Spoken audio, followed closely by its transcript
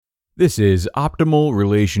This is Optimal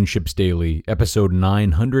Relationships Daily, episode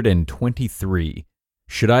 923.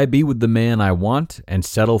 Should I be with the man I want and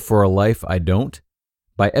settle for a life I don't?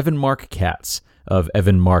 By Marc Katz of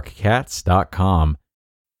evanmarckatz.com.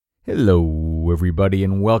 Hello, everybody,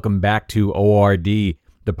 and welcome back to ORD, the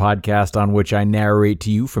podcast on which I narrate to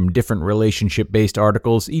you from different relationship-based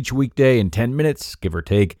articles each weekday in 10 minutes, give or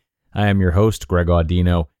take. I am your host, Greg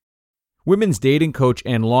Audino. Women's dating coach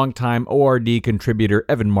and longtime ORD contributor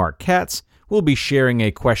Marc Katz will be sharing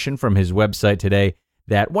a question from his website today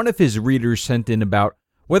that one of his readers sent in about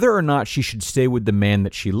whether or not she should stay with the man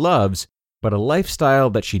that she loves, but a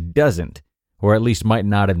lifestyle that she doesn't, or at least might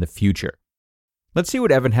not in the future. Let's see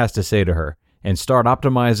what Evan has to say to her and start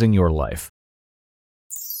optimizing your life.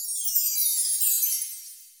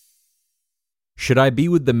 Should I be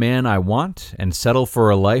with the man I want and settle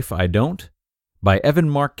for a life I don't? By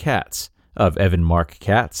Marc Katz of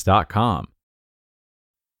evanmarckatz.com.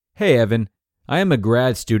 Hey Evan, I am a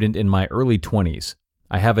grad student in my early 20s.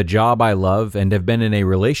 I have a job I love and have been in a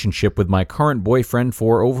relationship with my current boyfriend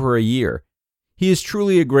for over a year. He is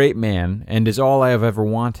truly a great man and is all I have ever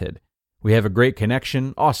wanted. We have a great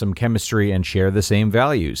connection, awesome chemistry, and share the same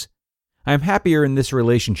values. I am happier in this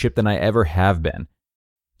relationship than I ever have been.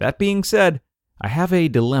 That being said, I have a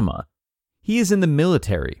dilemma. He is in the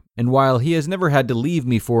military, and while he has never had to leave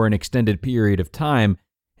me for an extended period of time,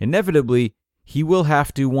 inevitably, he will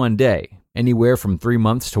have to one day, anywhere from 3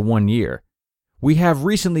 months to 1 year. We have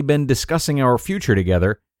recently been discussing our future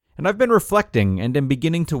together, and I've been reflecting and am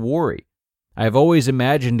beginning to worry. I have always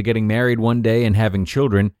imagined getting married one day and having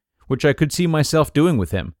children, which I could see myself doing with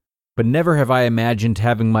him, but never have I imagined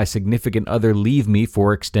having my significant other leave me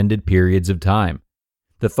for extended periods of time.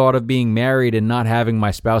 The thought of being married and not having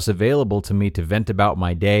my spouse available to me to vent about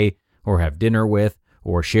my day, or have dinner with,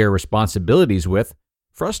 or share responsibilities with,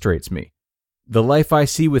 frustrates me. The life I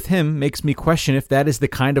see with him makes me question if that is the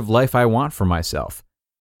kind of life I want for myself.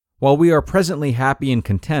 While we are presently happy and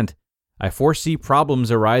content, I foresee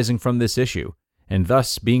problems arising from this issue, and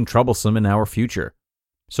thus being troublesome in our future.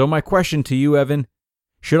 So my question to you, Evan,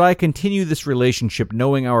 should I continue this relationship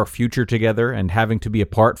knowing our future together and having to be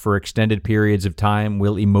apart for extended periods of time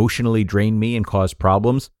will emotionally drain me and cause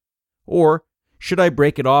problems? Or should I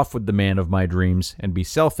break it off with the man of my dreams and be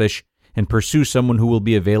selfish and pursue someone who will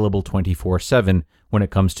be available 24/7 when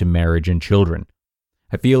it comes to marriage and children?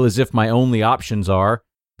 I feel as if my only options are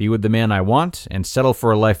be with the man I want and settle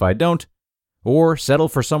for a life I don't, or settle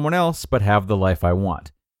for someone else but have the life I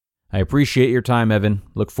want. I appreciate your time, Evan.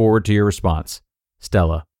 Look forward to your response.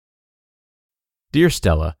 Stella. Dear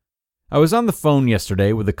Stella, I was on the phone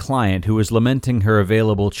yesterday with a client who was lamenting her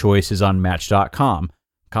available choices on Match.com.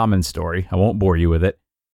 Common story, I won't bore you with it.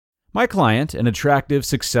 My client, an attractive,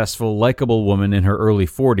 successful, likable woman in her early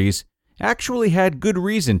 40s, actually had good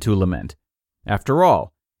reason to lament. After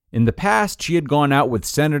all, in the past she had gone out with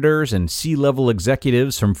senators and C-level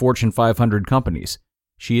executives from Fortune 500 companies.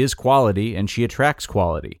 She is quality and she attracts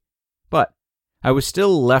quality. But I was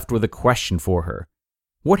still left with a question for her.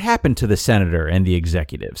 What happened to the senator and the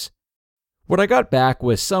executives? What I got back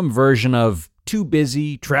was some version of too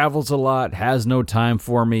busy, travels a lot, has no time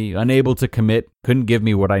for me, unable to commit, couldn't give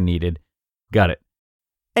me what I needed. Got it.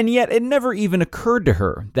 And yet it never even occurred to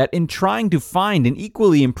her that in trying to find an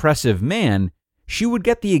equally impressive man, she would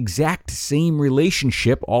get the exact same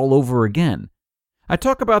relationship all over again. I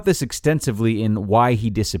talk about this extensively in Why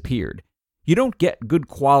He Disappeared. You don't get good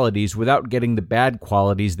qualities without getting the bad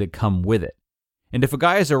qualities that come with it. And if a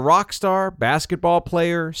guy is a rock star, basketball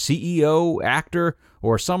player, CEO, actor,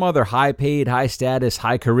 or some other high-paid, high-status,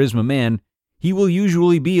 high-charisma man, he will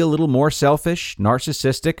usually be a little more selfish,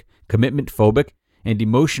 narcissistic, commitment-phobic, and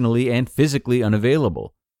emotionally and physically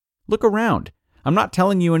unavailable. Look around. I'm not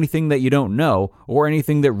telling you anything that you don't know, or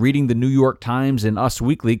anything that reading the New York Times and Us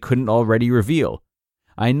Weekly couldn't already reveal.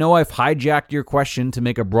 I know I've hijacked your question to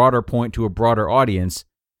make a broader point to a broader audience,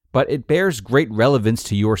 but it bears great relevance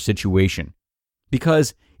to your situation.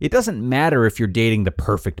 Because it doesn't matter if you're dating the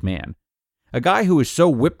perfect man. A guy who is so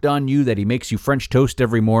whipped on you that he makes you French toast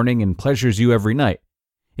every morning and pleasures you every night.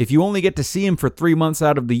 If you only get to see him for 3 months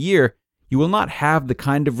out of the year, you will not have the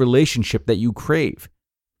kind of relationship that you crave.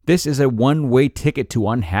 This is a one-way ticket to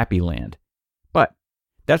unhappy land. But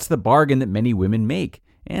that's the bargain that many women make,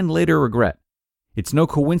 and later regret. It's no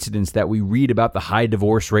coincidence that we read about the high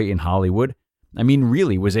divorce rate in Hollywood. I mean,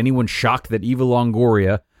 really, was anyone shocked that Eva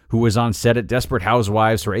Longoria, who was on set at Desperate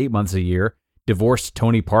Housewives for 8 months a year, divorced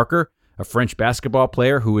Tony Parker, a French basketball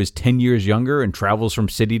player who is 10 years younger and travels from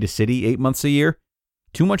city to city 8 months a year?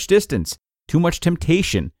 Too much distance, too much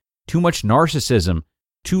temptation, too much narcissism,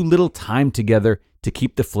 too little time together to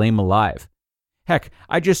keep the flame alive. Heck,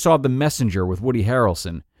 I just saw The Messenger with Woody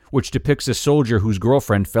Harrelson, which depicts a soldier whose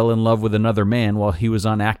girlfriend fell in love with another man while he was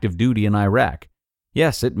on active duty in Iraq.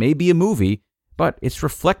 Yes, it may be a movie, but it's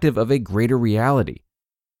reflective of a greater reality.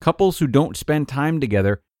 Couples who don't spend time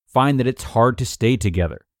together find that it's hard to stay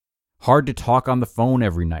together, hard to talk on the phone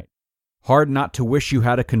every night, hard not to wish you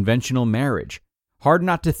had a conventional marriage, hard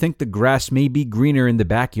not to think the grass may be greener in the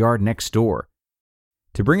backyard next door.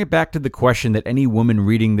 To bring it back to the question that any woman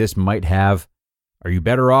reading this might have, are you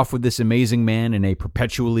better off with this amazing man in a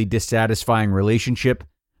perpetually dissatisfying relationship,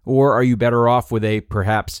 or are you better off with a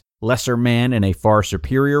perhaps lesser man in a far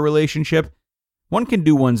superior relationship? One can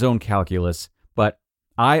do one's own calculus, but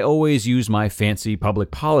I always use my fancy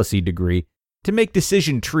public policy degree to make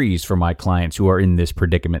decision trees for my clients who are in this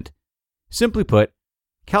predicament. Simply put,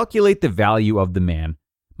 calculate the value of the man,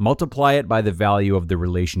 multiply it by the value of the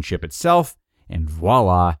relationship itself, and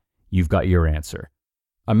voila, you've got your answer.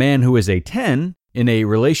 A man who is a 10 in a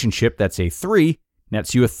relationship that's a 3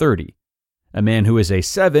 nets you a 30. A man who is a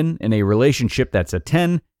 7 in a relationship that's a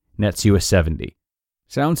 10 nets you a 70.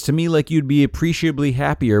 Sounds to me like you'd be appreciably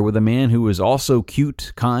happier with a man who is also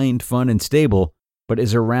cute, kind, fun, and stable, but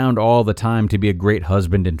is around all the time to be a great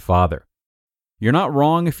husband and father. You're not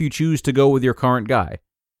wrong if you choose to go with your current guy.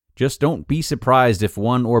 Just don't be surprised if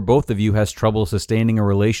one or both of you has trouble sustaining a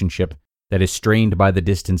relationship that is strained by the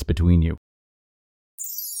distance between you.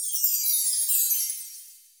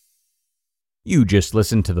 You just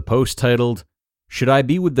listened to the post titled, "Should I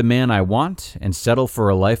Be With the Man I Want and Settle for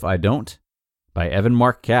a Life I Don't?" by Evan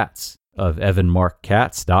Marc Katz of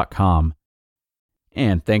evanmarckatz.com.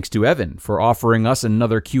 And thanks to Evan for offering us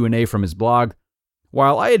another Q&A from his blog.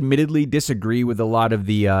 While I admittedly disagree with a lot of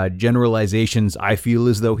the generalizations I feel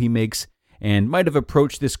as though he makes, and might have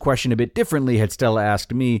approached this question a bit differently had Stella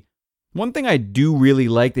asked me, one thing I do really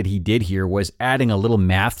like that he did here was adding a little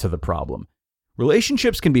math to the problem.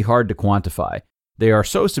 Relationships can be hard to quantify. They are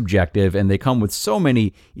so subjective and they come with so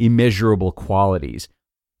many immeasurable qualities.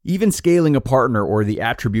 Even scaling a partner or the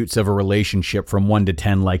attributes of a relationship from 1 to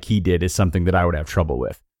 10 like he did is something that I would have trouble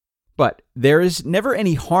with. But there is never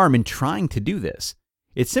any harm in trying to do this.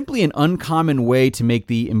 It's simply an uncommon way to make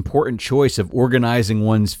the important choice of organizing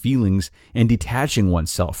one's feelings and detaching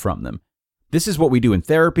oneself from them. This is what we do in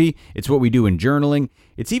therapy, it's what we do in journaling,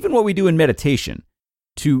 it's even what we do in meditation.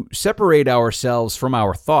 To separate ourselves from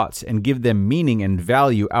our thoughts and give them meaning and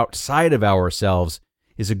value outside of ourselves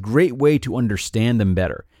is a great way to understand them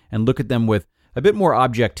better and look at them with a bit more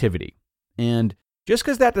objectivity. And just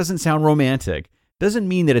because that doesn't sound romantic doesn't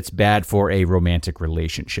mean that it's bad for a romantic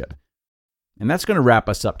relationship. And that's going to wrap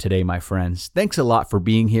us up today, my friends. Thanks a lot for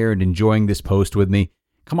being here and enjoying this post with me.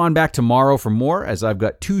 Come on back tomorrow for more, as I've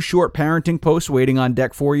got 2 short parenting posts waiting on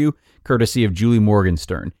deck for you, courtesy of Julie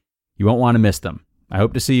Morgenstern. You won't want to miss them. I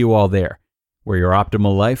hope to see you all there, where your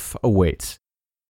optimal life awaits.